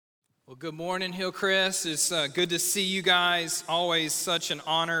Well, good morning, Hillcrest. It's good to see you guys. Always such an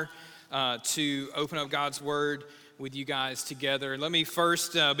honor to open up God's Word with you guys together. Let me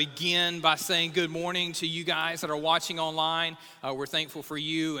first begin by saying good morning to you guys that are watching online. We're thankful for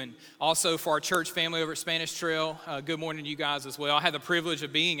you, and also for our church family over at Spanish Trail. Good morning to you guys as well. I had the privilege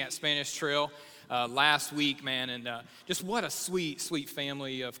of being at Spanish Trail last week, man, and just what a sweet, sweet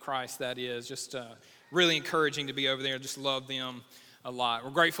family of Christ that is. Just really encouraging to be over there. Just love them a lot. We're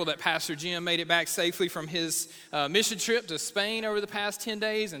grateful that Pastor Jim made it back safely from his mission trip to Spain over the past 10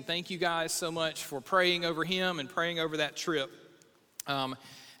 days, and thank you guys so much for praying over him and praying over that trip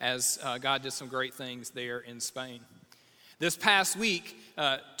as God did some great things there in Spain. This past week,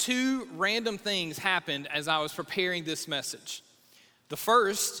 two random things happened as I was preparing this message. The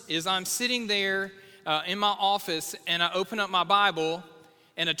first is I'm sitting there in my office, and I open up my Bible,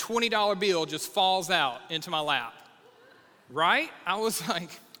 and a $20 bill just falls out into my lap. Right? I was like,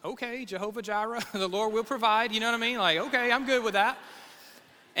 okay, Jehovah Jireh, the Lord will provide, you know what I mean? Like, okay, I'm good with that.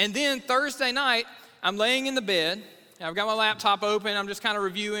 And then Thursday night, I'm laying in the bed. I've got my laptop open. I'm just kind of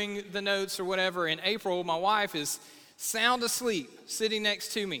reviewing the notes or whatever. And April, my wife, is sound asleep, sitting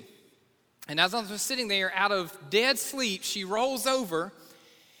next to me. And as I was sitting there out of dead sleep, she rolls over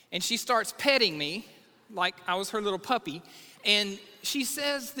and she starts petting me like I was her little puppy. And she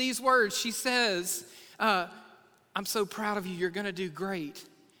says these words. She says, I'm so proud of you. You're going to do great.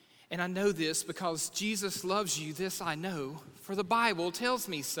 And I know this because Jesus loves you. This I know, for the Bible tells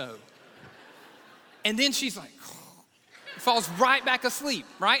me so. And then she's like, falls right back asleep,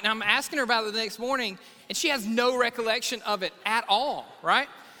 right? And I'm asking her about it the next morning, and she has no recollection of it at all, right?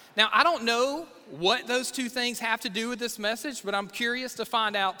 Now, I don't know what those two things have to do with this message, but I'm curious to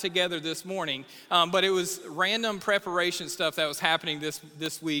find out together this morning. But it was random preparation stuff that was happening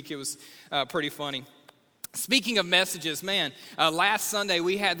this week. It was pretty funny. Speaking of messages, man, last Sunday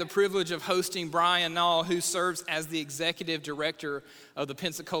we had the privilege of hosting Brian Nall, who serves as the executive director of the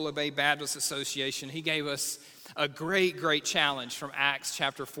Pensacola Bay Baptist Association. He gave us a great challenge from Acts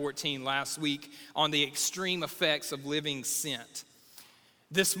chapter 14 last week on the extreme effects of living sent.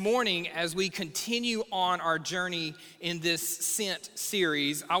 This morning, as we continue on our journey in this Sent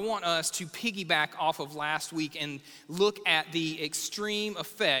series, I want us to piggyback off of last week and look at the extreme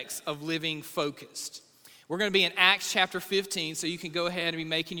effects of living focused. We're going to be in Acts chapter 15, so you can go ahead and be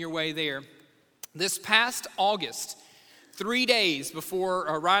making your way there. This past August, 3 days before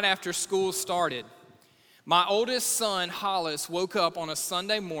or right after school started, my oldest son, Hollis, woke up on a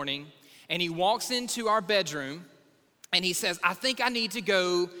Sunday morning, and he walks into our bedroom, and he says, I think I need to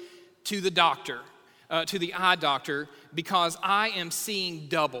go to the doctor, to the eye doctor, because I am seeing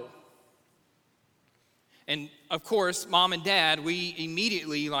double. And of course, mom and dad, we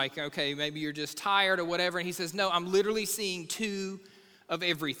immediately like, okay, maybe you're just tired or whatever. And he says, no, I'm literally seeing two of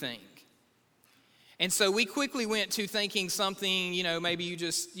everything. And so we quickly went to thinking something, maybe you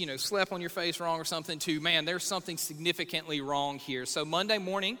just, slept on your face wrong or something, to, man, there's something significantly wrong here. So Monday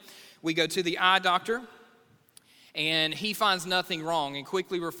morning, we go to the eye doctor, and he finds nothing wrong and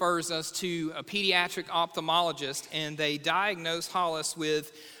quickly refers us to a pediatric ophthalmologist, and they diagnose Hollis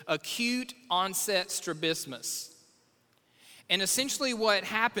with acute onset strabismus. And essentially what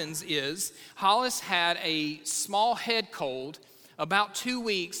happens is Hollis had a small head cold about 2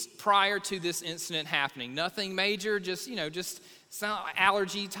 weeks prior to this incident happening. Nothing major, just some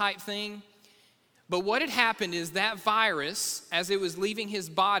allergy type thing. But what had happened is that virus, as it was leaving his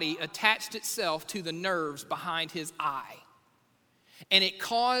body, attached itself to the nerves behind his eye. And it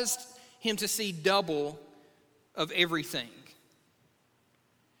caused him to see double of everything.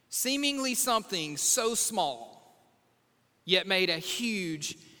 Seemingly something so small, yet made a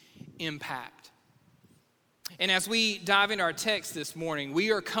huge impact. And as we dive into our text this morning,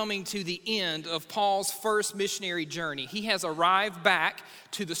 we are coming to the end of Paul's first missionary journey. He has arrived back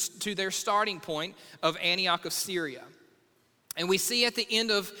to their starting point of Antioch of Syria. And we see at the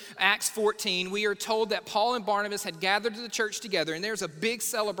end of Acts 14, we are told that Paul and Barnabas had gathered the church together, and there's a big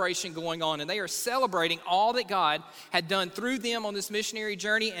celebration going on, and they are celebrating all that God had done through them on this missionary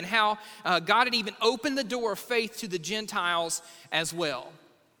journey, and how God had even opened the door of faith to the Gentiles as well.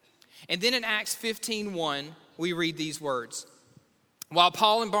 And then in Acts 15:1, we read these words. While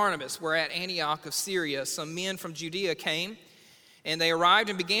Paul and Barnabas were at Antioch of Syria, some men from Judea came, and they arrived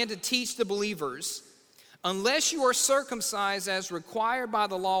and began to teach the believers, unless you are circumcised as required by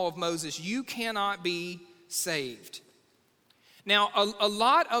the law of Moses, you cannot be saved. Now, a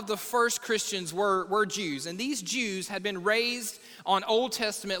lot of the first Christians were Jews, and these Jews had been raised on Old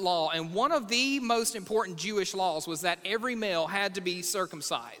Testament law, and one of the most important Jewish laws was that every male had to be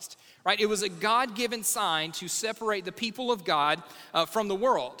circumcised. Right? It was a God-given sign to separate the people of God from the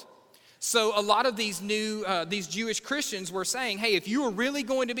world. So a lot of these Jewish Christians were saying, hey, if you are really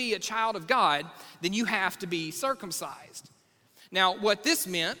going to be a child of God, then you have to be circumcised. Now, what this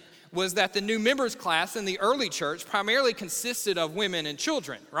meant was that the new members class in the early church primarily consisted of women and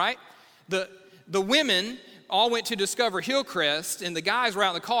children, right? The women all went to discover Hillcrest, and the guys were out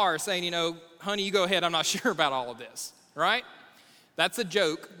in the car saying, honey, you go ahead, I'm not sure about all of this, right? That's a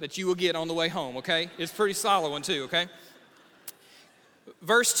joke that you will get on the way home, okay? It's a pretty solid one too, okay?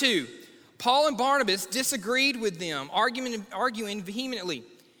 Verse 2, Paul and Barnabas disagreed with them, arguing vehemently.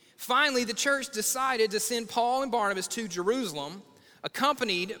 Finally, the church decided to send Paul and Barnabas to Jerusalem,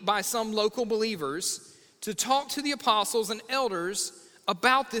 accompanied by some local believers, to talk to the apostles and elders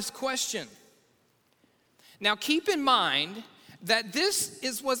about this question. Now, keep in mind that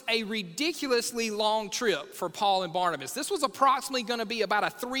this was a ridiculously long trip for Paul and Barnabas. This was approximately going to be about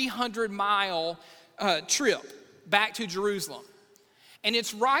a 300-mile trip back to Jerusalem. And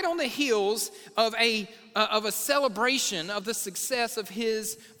it's right on the heels of a celebration of the success of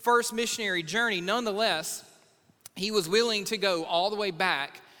his first missionary journey. Nonetheless, he was willing to go all the way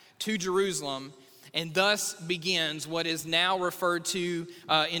back to Jerusalem, and thus begins what is now referred to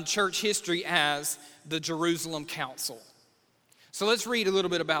in church history as the Jerusalem Council. So let's read a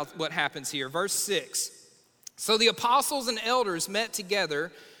little bit about what happens here. Verse 6. So the apostles and elders met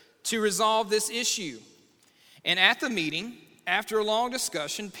together to resolve this issue. And at the meeting, after a long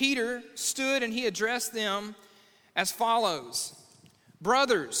discussion, Peter stood and he addressed them as follows.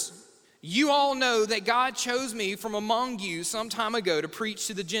 Brothers, you all know that God chose me from among you some time ago to preach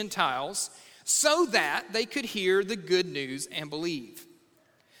to the Gentiles so that they could hear the good news and believe.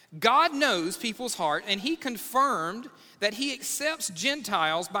 God knows people's heart, and he confirmed that he accepts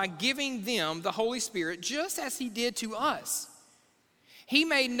Gentiles by giving them the Holy Spirit just as he did to us. He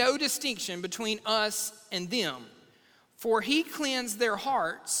made no distinction between us and them, for he cleansed their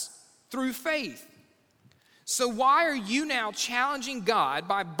hearts through faith. So why are you now challenging God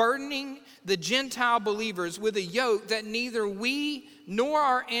by burdening the Gentile believers with a yoke that neither we nor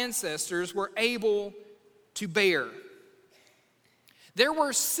our ancestors were able to bear? There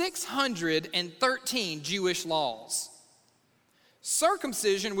were 613 Jewish laws.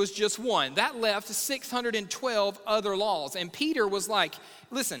 Circumcision was just one. That left 612 other laws. And Peter was like,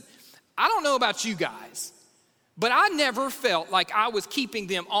 listen, I don't know about you guys, but I never felt like I was keeping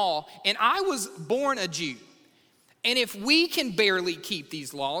them all. And I was born a Jew. And if we can barely keep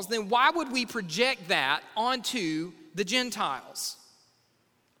these laws, then why would we project that onto the Gentiles?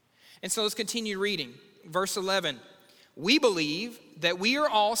 And so let's continue reading. Verse 11. We believe that we are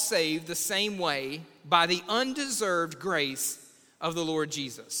all saved the same way by the undeserved grace of the Lord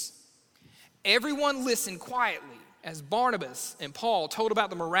Jesus. Everyone listened quietly as Barnabas and Paul told about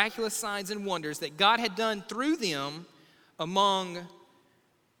the miraculous signs and wonders that God had done through them among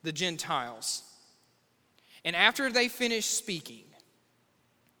the Gentiles. And after they finished speaking,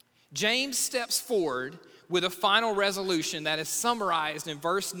 James steps forward with a final resolution that is summarized in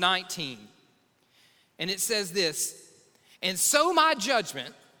verse 19. And it says this, and so my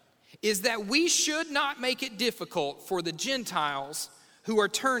judgment is that we should not make it difficult for the Gentiles who are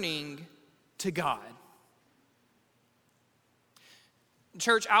turning to God.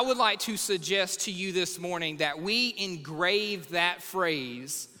 Church, I would like to suggest to you this morning that we engrave that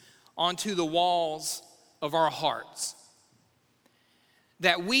phrase onto the walls of our hearts.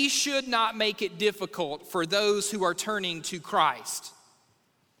 That we should not make it difficult for those who are turning to Christ.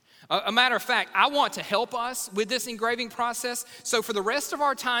 A matter of fact, I want to help us with this engraving process. So for the rest of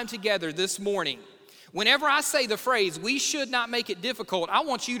our time together this morning, whenever I say the phrase, we should not make it difficult, I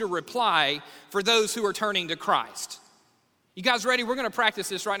want you to reply for those who are turning to Christ. You guys ready? We're going to practice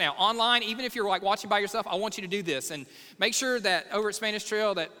this right now. Online, even if you're like watching by yourself, I want you to do this. And make sure that over at Spanish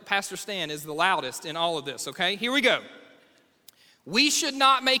Trail that Pastor Stan is the loudest in all of this, okay? Here we go. We should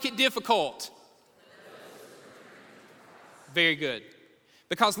not make it difficult. Very good.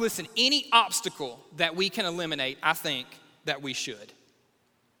 Because listen, any obstacle that we can eliminate, I think that we should.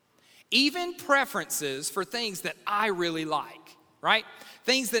 Even preferences for things that I really like, right?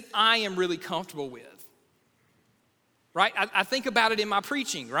 Things that I am really comfortable with, right? I think about it in my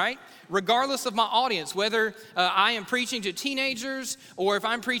preaching, right? Regardless of my audience, whether I am preaching to teenagers or if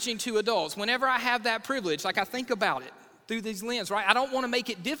I'm preaching to adults, whenever I have that privilege, like I think about it through these lenses, right? I don't want to make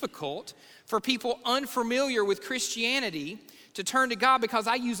it difficult for people unfamiliar with Christianity to turn to God because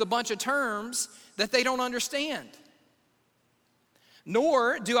I use a bunch of terms that they don't understand.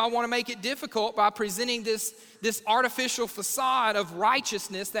 Nor do I want to make it difficult by presenting this artificial facade of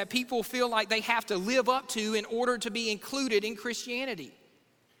righteousness that people feel like they have to live up to in order to be included in Christianity.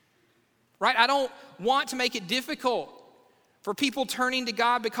 Right? I don't want to make it difficult for people turning to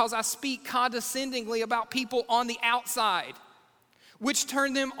God because I speak condescendingly about people on the outside, which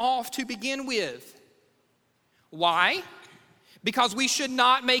turned them off to begin with. Why? Because we should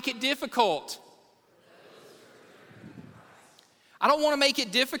not make it difficult. I don't want to make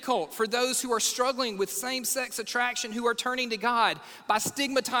it difficult for those who are struggling with same-sex attraction who are turning to God by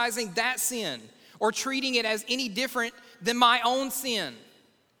stigmatizing that sin or treating it as any different than my own sin,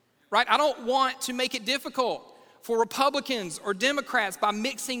 right? I don't want to make it difficult for Republicans or Democrats by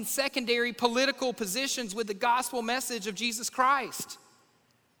mixing secondary political positions with the gospel message of Jesus Christ.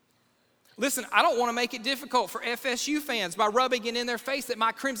 Listen, I don't want to make it difficult for FSU fans by rubbing it in their face that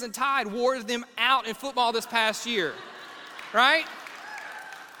my Crimson Tide wore them out in football this past year, right?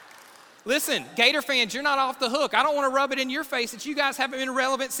 Listen, Gator fans, you're not off the hook. I don't want to rub it in your face that you guys haven't been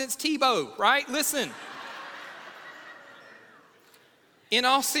relevant since Tebow, right? Listen. In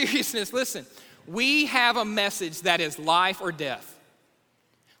all seriousness, listen. We have a message that is life or death.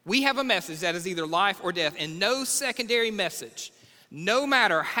 We have a message that is either life or death, and no secondary message, no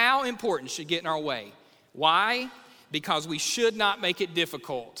matter how important, should get in our way. Why? Because we should not make it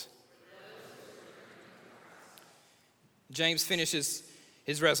difficult. James finishes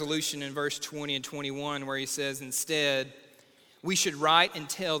his resolution in verse 20 and 21 where he says, instead, we should write and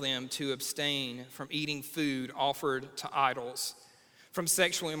tell them to abstain from eating food offered to idols, from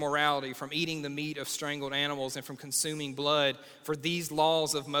sexual immorality, from eating the meat of strangled animals, and from consuming blood. For these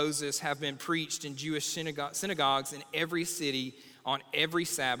laws of Moses have been preached in Jewish synagogues in every city on every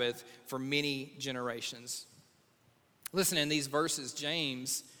Sabbath for many generations. Listen, in these verses,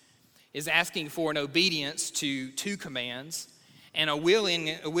 James is asking for an obedience to two commands and a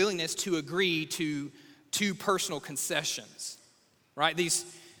willingness to agree to two personal concessions, right? These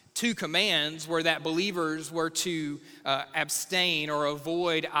two commands were that believers were to abstain or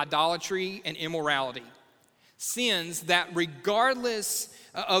avoid idolatry and immorality. Sins that, regardless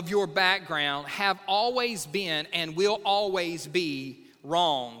of your background, have always been and will always be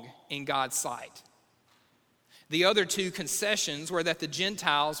wrong in God's sight. The other two concessions were that the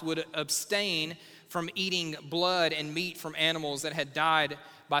Gentiles would abstain from eating blood and meat from animals that had died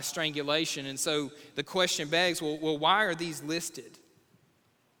by strangulation. And so the question begs, well, why are these listed?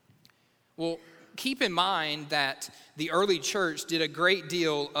 Well, keep in mind that the early church did a great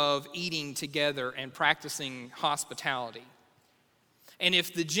deal of eating together and practicing hospitality. And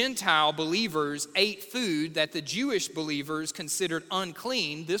if the Gentile believers ate food that the Jewish believers considered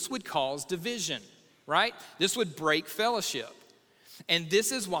unclean, this would cause division, right? This would break fellowship. And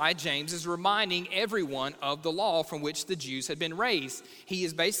this is why James is reminding everyone of the law from which the Jews had been raised. He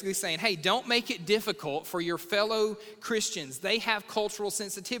is basically saying, hey, don't make it difficult for your fellow Christians. They have cultural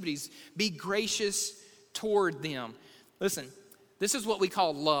sensitivities. Be gracious toward them. Listen, this is what we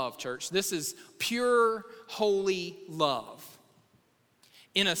call love, church. This is pure, holy love.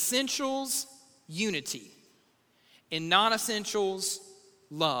 In essentials, unity. In non-essentials,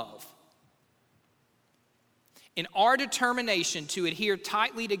 love. In our determination to adhere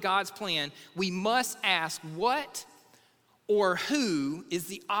tightly to God's plan, we must ask what or who is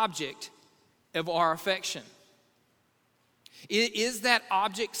the object of our affection. Is that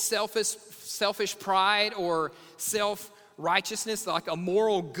object selfish pride or self-righteousness, like a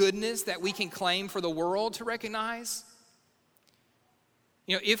moral goodness that we can claim for the world to recognize?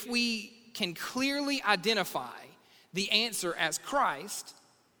 You know, if we can clearly identify the answer as Christ,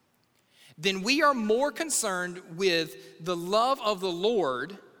 then we are more concerned with the love of the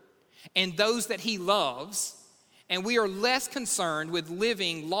Lord and those that He loves, and we are less concerned with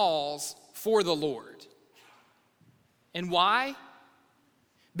living laws for the Lord. And why?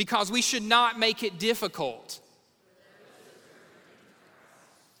 Because we should not make it difficult.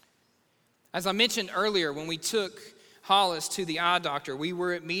 As I mentioned earlier, when we took Hollis to the eye doctor, we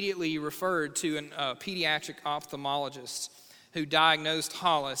were immediately referred to a pediatric ophthalmologist who diagnosed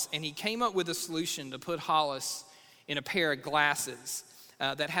Hollis, and he came up with a solution to put Hollis in a pair of glasses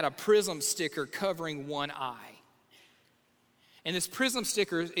that had a prism sticker covering one eye. And this prism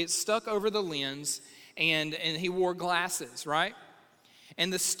sticker, it stuck over the lens, and he wore glasses, right?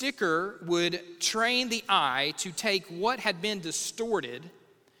 And the sticker would train the eye to take what had been distorted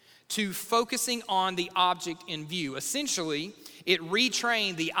to focusing on the object in view. Essentially, it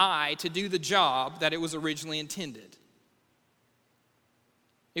retrained the eye to do the job that it was originally intended.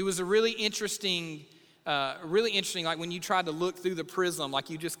 It was a really interesting, like when you tried to look through the prism, like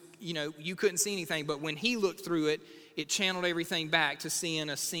you couldn't see anything, but when he looked through it, it channeled everything back to seeing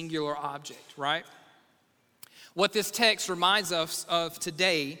a singular object, right? What this text reminds us of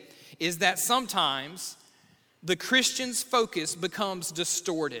today is that sometimes the Christian's focus becomes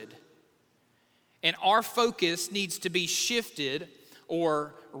distorted. And our focus needs to be shifted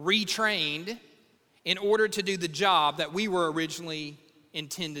or retrained in order to do the job that we were originally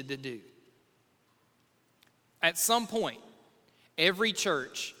intended to do. At some point, every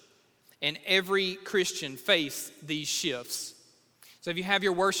church and every Christian face these shifts. So if you have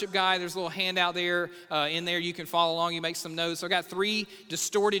your worship guide, there's a little handout there. In there you can follow along, you make some notes. So I got 3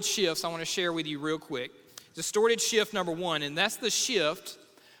 distorted shifts I want to share with you real quick. Distorted shift number 1, and that's the shift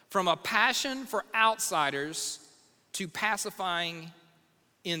from a passion for outsiders to pacifying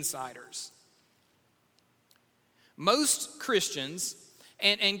insiders. Most Christians,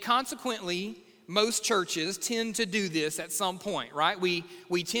 and consequently, most churches tend to do this at some point, right? We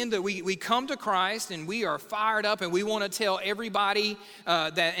come to Christ and we are fired up and we want to tell everybody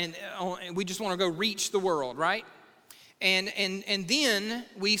and we just want to go reach the world, right? And then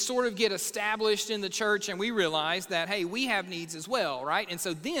we sort of get established in the church and we realize that, hey, we have needs as well, right? And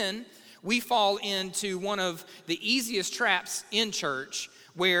so then we fall into one of the easiest traps in church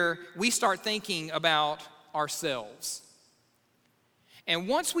where we start thinking about ourselves. And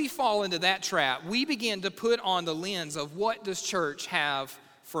once we fall into that trap, we begin to put on the lens of what does church have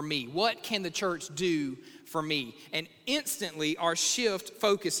for me? What can the church do for me? And instantly our shift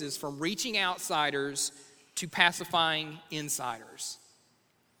focuses from reaching outsiders to pacifying insiders.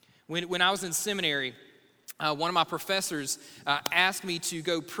 When I was in seminary, one of my professors asked me to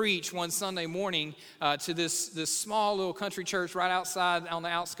go preach one Sunday morning to this small little country church right outside on the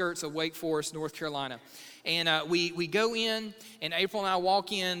outskirts of Wake Forest, North Carolina. And we go in, and April and I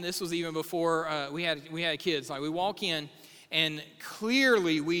walk in. This was even before we had kids. Like, we walk in, and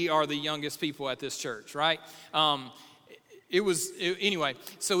clearly we are the youngest people at this church, right? Anyway.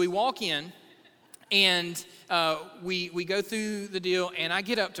 So we walk in, and we go through the deal, and I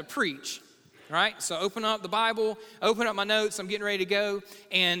get up to preach. Right? So open up the Bible, open up my notes, I'm getting ready to go.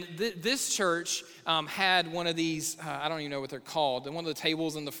 And this church had one of these, I don't even know what they're called, one of the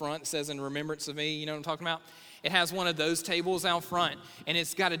tables in the front says in remembrance of me, you know what I'm talking about? It has one of those tables out front, and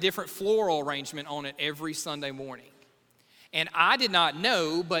it's got a different floral arrangement on it every Sunday morning. And I did not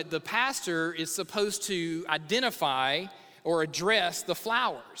know, but the pastor is supposed to identify or address the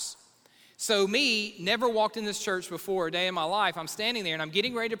flowers. So me, never walked in this church before a day in my life. I'm standing there and I'm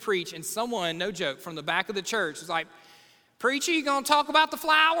getting ready to preach, and someone, no joke, from the back of the church is like, "Preacher, you gonna talk about the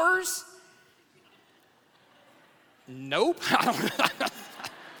flowers?" Nope.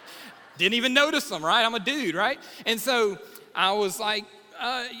 Didn't even notice them, right? I'm a dude, right? And so I was like,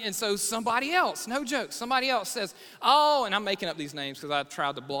 and so somebody else, no joke, somebody else says, "Oh," and I'm making up these names because I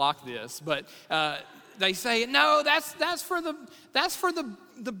tried to block this, but they say, "No, that's for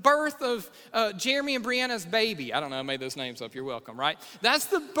the birth of Jeremy and Brianna's baby." I don't know, I made those names up, you're welcome, right? That's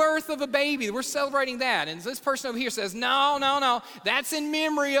the birth of a baby, we're celebrating that. And this person over here says, no, that's in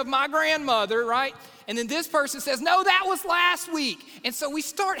memory of my grandmother, right? And then this person says, "No, that was last week." And so we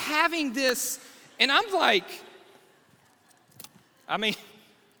start having this, and I'm like,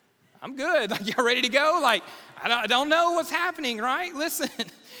 I'm good. Like, y'all ready to go? Like, I don't know what's happening, right? Listen,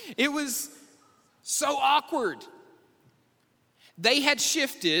 it was so awkward. They had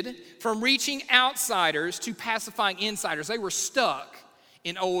shifted from reaching outsiders to pacifying insiders. They were stuck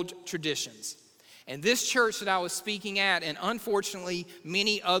in old traditions. And this church that I was speaking at, and unfortunately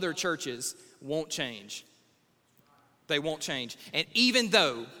many other churches, won't change. They won't change. And even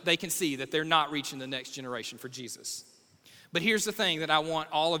though they can see that they're not reaching the next generation for Jesus. But here's the thing that I want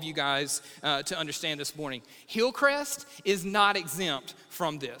all of you guys to understand this morning. Hillcrest is not exempt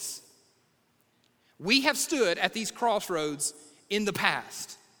from this. We have stood at these crossroads in the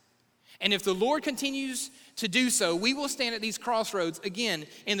past. And if the Lord continues to do so, we will stand at these crossroads again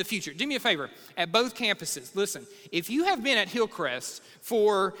in the future. Do me a favor, at both campuses, listen, if you have been at Hillcrest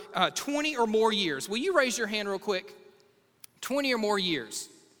for 20 or more years, will you raise your hand real quick? 20 or more years.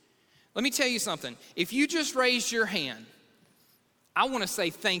 Let me tell you something. If you just raised your hand, I want to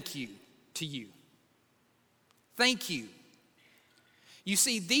say thank you to you. Thank you. You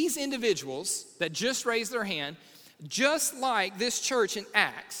see, these individuals that just raised their hand, just like this church in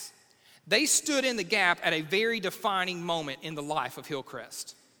Acts, they stood in the gap at a very defining moment in the life of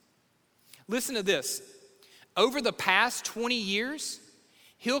Hillcrest. Listen to this. Over the past 20 years,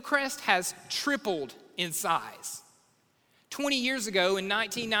 Hillcrest has tripled in size. 20 years ago, in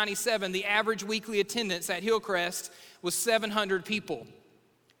 1997, the average weekly attendance at Hillcrest was 700 people.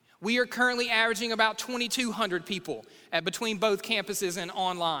 We are currently averaging about 2,200 people between both campuses and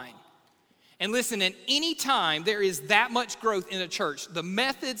online. And listen, at any time there is that much growth in a church, the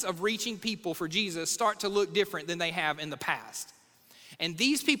methods of reaching people for Jesus start to look different than they have in the past. And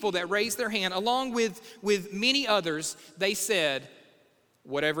these people that raised their hand, along with many others, they said,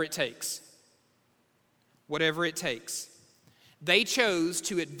 whatever it takes. whatever it takes. They chose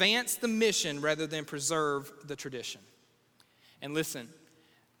to advance the mission rather than preserve the tradition. And listen,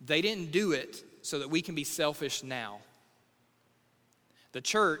 they didn't do it so that we can be selfish now. The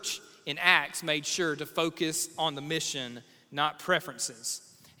church in Acts made sure to focus on the mission, not preferences.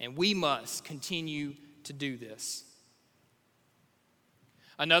 And we must continue to do this.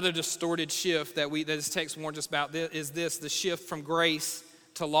 Another distorted shift that this text warns us about is the shift from grace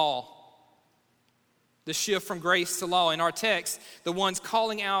to law. The shift from grace to law. In our text, the ones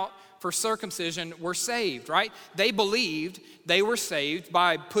calling out for circumcision were saved, right? They believed they were saved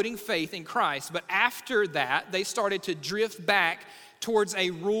by putting faith in Christ. But after that, they started to drift back towards a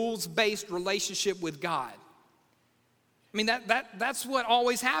rules-based relationship with God. I mean, that's what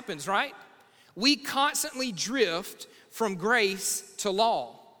always happens, right? We constantly drift from grace to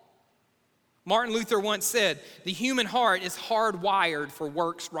law. Martin Luther once said, the human heart is hardwired for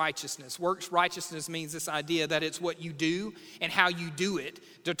works righteousness. Works righteousness means this idea that it's what you do, and how you do it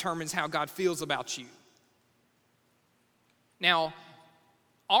determines how God feels about you. Now,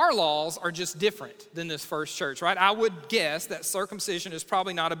 our laws are just different than this first church, right? I would guess that circumcision is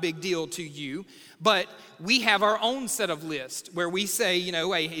probably not a big deal to you, but we have our own set of lists where we say,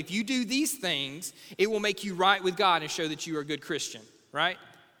 hey, if you do these things, it will make you right with God and show that you are a good Christian, right?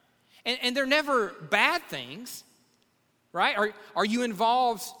 And they're never bad things, right? Are you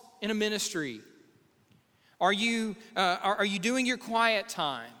involved in a ministry? Are you doing your quiet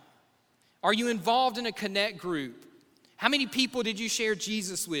time? Are you involved in a connect group? How many people did you share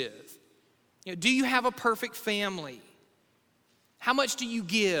Jesus with? Do you have a perfect family? How much do you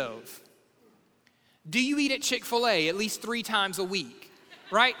give? Do you eat at Chick-fil-A at least 3 times a week,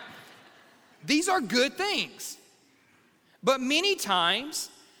 right? These are good things. But many times,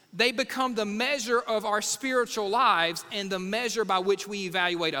 they become the measure of our spiritual lives and the measure by which we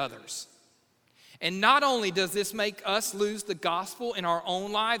evaluate others. And not only does this make us lose the gospel in our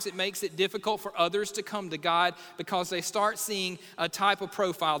own lives, it makes it difficult for others to come to God because they start seeing a type of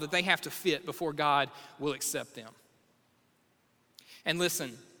profile that they have to fit before God will accept them. And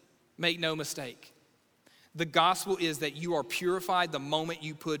listen, make no mistake. The gospel is that you are purified the moment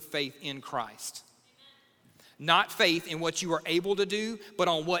you put faith in Christ. Not faith in what you are able to do, but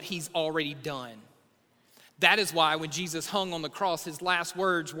on what he's already done. That is why when Jesus hung on the cross, his last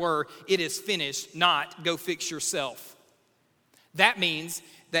words were, "It is finished," not "go fix yourself." That means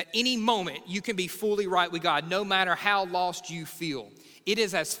that any moment you can be fully right with God, no matter how lost you feel. It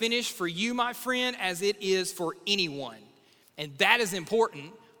is as finished for you, my friend, as it is for anyone. And that is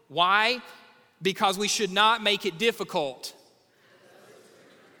important. Why? Because we should not make it difficult.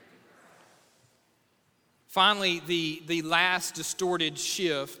 Finally, the last distorted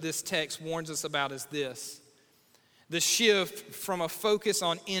shift this text warns us about is this. The shift from a focus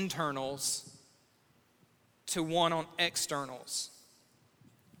on internals to one on externals.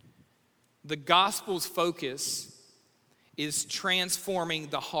 The gospel's focus is transforming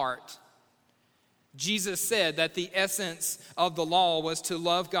the heart. Jesus said that the essence of the law was to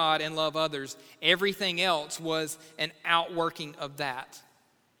love God and love others. Everything else was an outworking of that.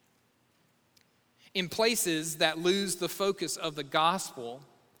 In places that lose the focus of the gospel,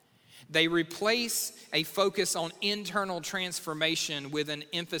 they replace a focus on internal transformation with an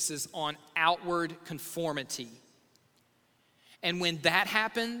emphasis on outward conformity. And when that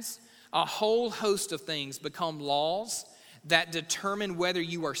happens, a whole host of things become laws that determine whether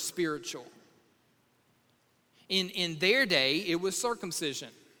you are spiritual. In their day, it was circumcision,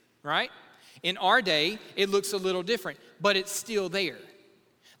 right? In our day, it looks a little different, but it's still there.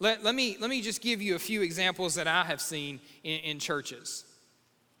 Let me just give you a few examples that I have seen in churches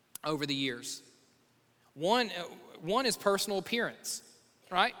over the years. One is personal appearance,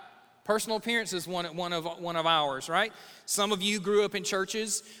 right? Personal appearance is one of ours, right? Some of you grew up in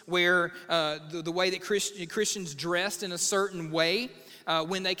churches where the way that Christians dressed in a certain way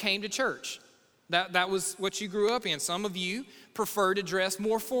when they came to church. That was what you grew up in. Some of you prefer to dress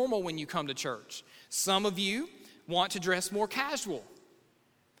more formal when you come to church. Some of you want to dress more casual.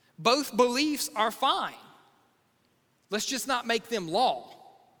 Both beliefs are fine. Let's just not make them law.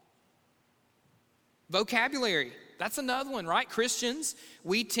 Vocabulary, that's another one, right? Christians,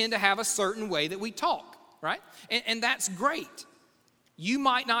 we tend to have a certain way that we talk, right? And that's great. You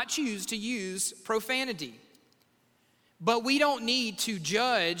might not choose to use profanity. But we don't need to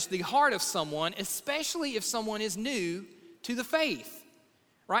judge the heart of someone, especially if someone is new to the faith,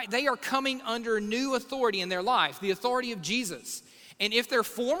 right? They are coming under new authority in their life, the authority of Jesus. And if their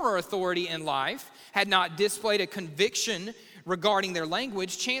former authority in life had not displayed a conviction regarding their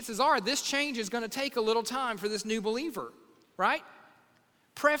language, chances are this change is going to take a little time for this new believer, right?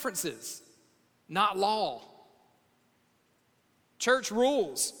 Preferences. not law. Church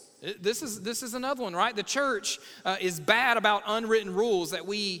rules. This is another one, right? The church is bad about unwritten rules that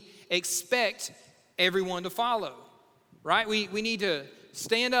we expect everyone to follow, right? We need to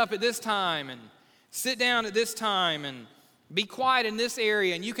stand up at this time and sit down at this time and be quiet in this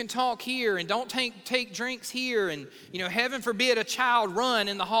area, and you can talk here, and don't take drinks here, and heaven forbid a child run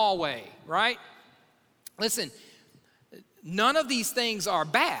in the hallway, right? Listen, none of these things are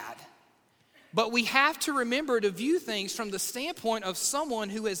bad. But we have to remember to view things from the standpoint of someone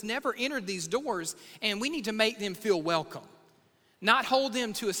who has never entered these doors, and we need to make them feel welcome, not hold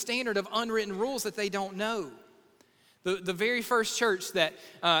them to a standard of unwritten rules that they don't know. The very first church that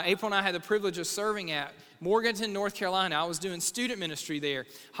April and I had the privilege of serving at, Morganton, North Carolina, I was doing student ministry there.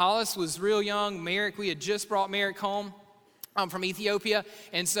 Hollis was real young. Merrick, we had just brought Merrick home from Ethiopia,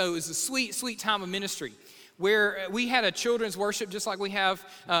 and so it was a sweet, sweet time of ministry, where we had a children's worship just like we have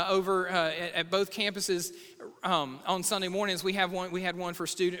over at both campuses on Sunday mornings. We had one for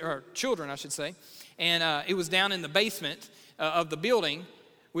children, I should say, and it was down in the basement of the building,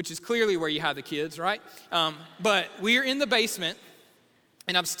 which is clearly where you have the kids, right? But we're in the basement,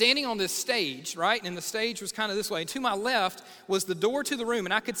 and I'm standing on this stage, right? And the stage was kind of this way. And to my left was the door to the room,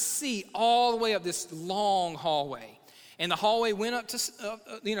 and I could see all the way up this long hallway. And the hallway went up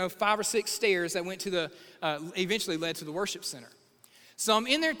to 5 or 6 stairs that went to eventually led to the worship center. So I'm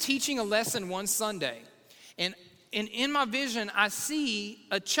in there teaching a lesson one Sunday, and in my vision, I see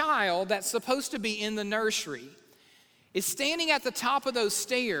a child that's supposed to be in the nursery is standing at the top of those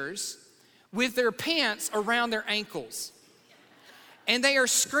stairs with their pants around their ankles. And they are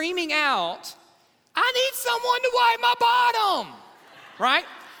screaming out, "I need someone to wipe my bottom," right?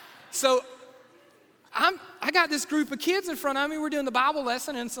 So I got this group of kids in front of me. We're doing the Bible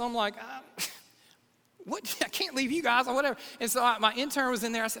lesson, and so I'm like, what? I can't leave you guys or whatever. And so my intern was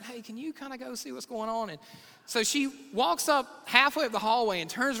in there. I said, "Hey, can you kind of go see what's going on?" And so she walks up halfway up the hallway and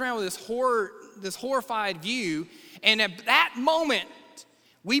turns around with this horrified view. And at that moment,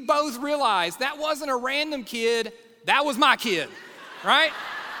 we both realized that wasn't a random kid. That was my kid, right?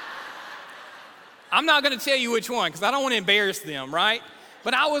 I'm not going to tell you which one because I don't want to embarrass them, right?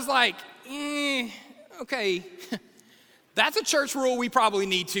 But I was like, okay, that's a church rule we probably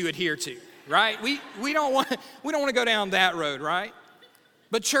need to adhere to, right? We don't want to go down that road, right?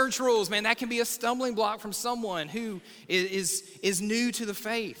 But church rules, man, that can be a stumbling block from someone who is new to the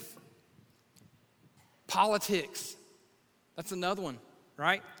faith. Politics, that's another one,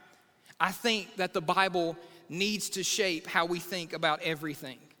 right? I think that the Bible needs to shape how we think about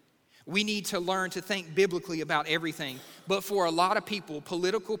everything. We need to learn to think biblically about everything. But for a lot of people,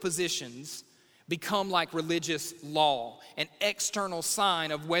 political positions become like religious law, an external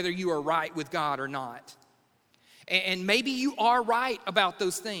sign of whether you are right with God or not. And maybe you are right about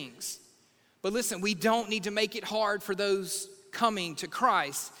those things. But listen, we don't need to make it hard for those coming to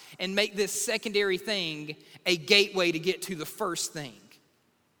Christ and make this secondary thing a gateway to get to the first thing.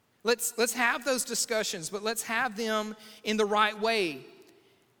 Let's have those discussions, but let's have them in the right way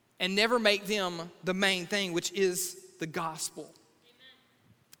and never make them the main thing, which is the gospel.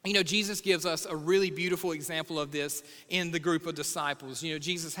 Amen. Jesus gives us a really beautiful example of this in the group of disciples.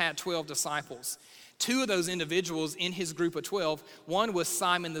 Jesus had 12 disciples. 2 of those individuals in his group of 12, one was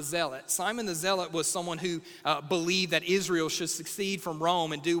Simon the Zealot. Simon the Zealot was someone who believed that Israel should succeed from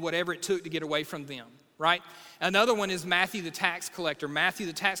Rome and do whatever it took to get away from them, right? Another one is Matthew the tax collector. Matthew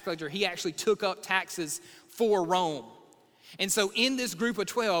the tax collector, he actually took up taxes for Rome. And so in this group of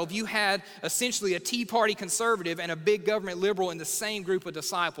 12, you had essentially a Tea Party conservative and a big government liberal in the same group of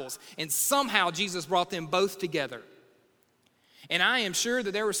disciples. And somehow Jesus brought them both together. And I am sure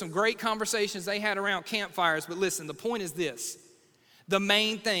that there were some great conversations they had around campfires, but listen, the point is this: the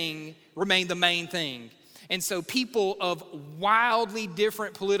main thing remained the main thing. And so people of wildly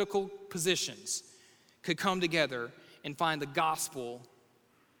different political positions could come together and find the gospel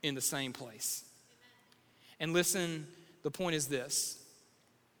in the same place. And listen, the point is this: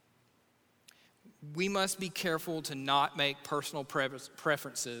 we must be careful to not make personal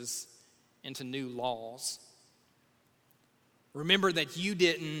preferences into new laws. Remember that you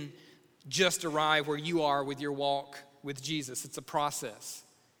didn't just arrive where you are with your walk with Jesus. It's a process.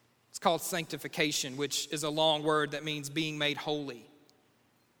 It's called sanctification, which is a long word that means being made holy.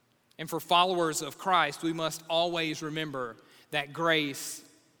 And for followers of Christ, we must always remember that grace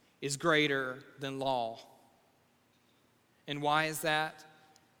is greater than law. And why is that?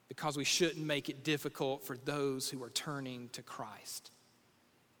 Because we shouldn't make it difficult for those who are turning to Christ.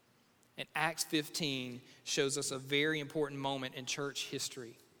 And Acts 15 shows us a very important moment in church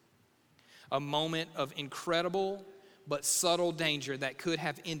history. A moment of incredible but subtle danger that could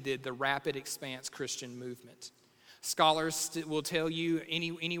have ended the rapid expanse Christian movement. Scholars will tell you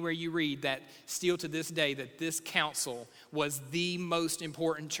anywhere you read that still to this day that this council was the most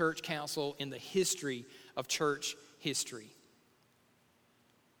important church council in the history of church history.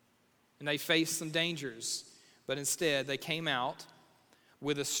 And they faced some dangers, but instead they came out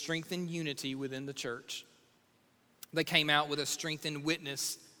with a strengthened unity within the church. They came out with a strengthened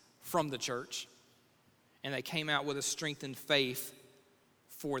witness from the church. And they came out with a strengthened faith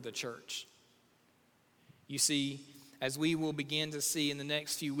for the church. You see, as we will begin to see in the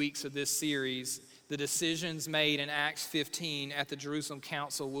next few weeks of this series, the decisions made in Acts 15 at the Jerusalem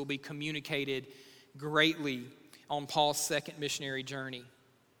Council will be communicated greatly on Paul's second missionary journey.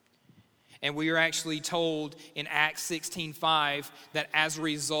 And we are actually told in Acts 16:5 that as a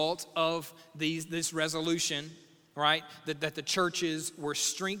result of this resolution, right, that the churches were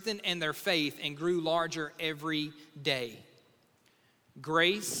strengthened in their faith and grew larger every day.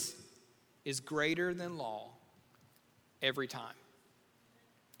 Grace is greater than law every time.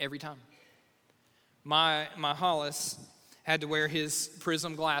 Every time. My Hollis had to wear his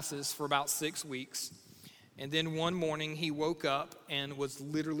prism glasses for about 6 weeks. And then one morning he woke up and was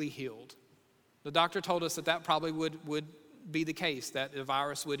literally healed. The doctor told us that probably would be the case, that the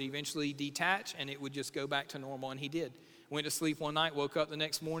virus would eventually detach and it would just go back to normal, and he did. Went to sleep one night, woke up the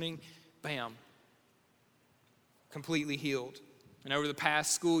next morning, bam, completely healed. And over the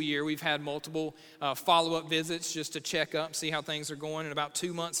past school year, we've had multiple follow-up visits just to check up, see how things are going. And about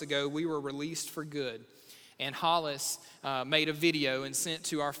 2 months ago, we were released for good. And Hollis made a video and sent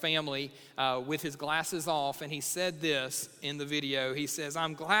to our family with his glasses off, and he said this in the video. He says,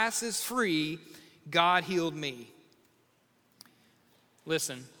 "I'm glasses free, God healed me."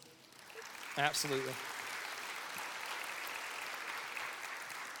 Listen, absolutely.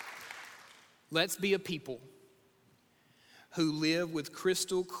 Let's be a people who live with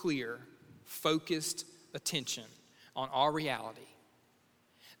crystal clear, focused attention on our reality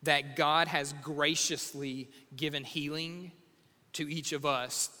that God has graciously given healing to each of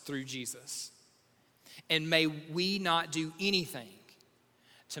us through Jesus. And may we not do anything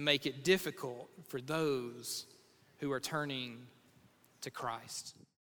to make it difficult for those who are turning to Christ.